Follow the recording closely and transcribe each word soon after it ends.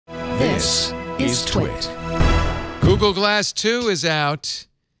This is TWiT. Google Glass 2 is out,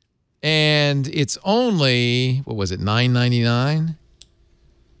 and it's only, what was it, $9.99?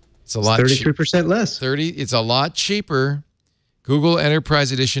 It's a lot 33% less. It's a lot cheaper. Google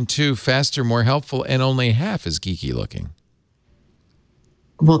Enterprise Edition 2, faster, more helpful, and only half as geeky looking.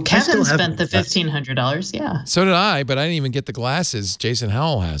 Well, Kevin spent the $1,500, yeah. So did I, but I didn't even get the glasses. Jason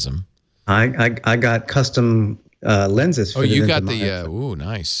Howell has them. I got custom lenses. Oh, you got the ooh,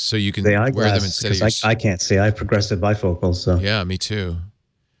 nice. So you can wear them instead of your... I can't see. I have progressive bifocals, so yeah, me too.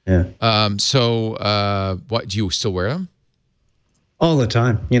 Yeah. So what do you still wear them? All the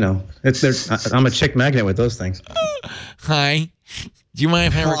time, you know. I'm a chick magnet with those things. Hi. Do you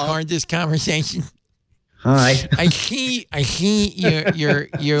mind if I record this conversation? Hi. I see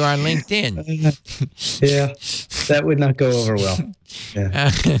you're on LinkedIn. Yeah. That would not go over well.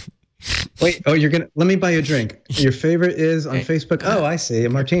 Yeah. Wait, let me buy you a drink. Your favorite is on Facebook? Oh, I see, a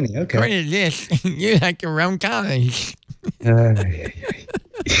martini. Okay. What is this? You like a rum college. No,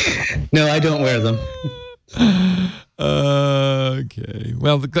 I don't wear them. Okay.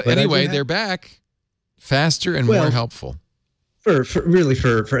 Well, anyway, they're back, faster and more helpful. For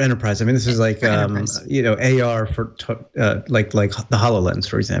enterprise. I mean, this is like AR for like the HoloLens,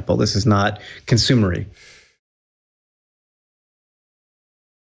 for example. This is not consumery.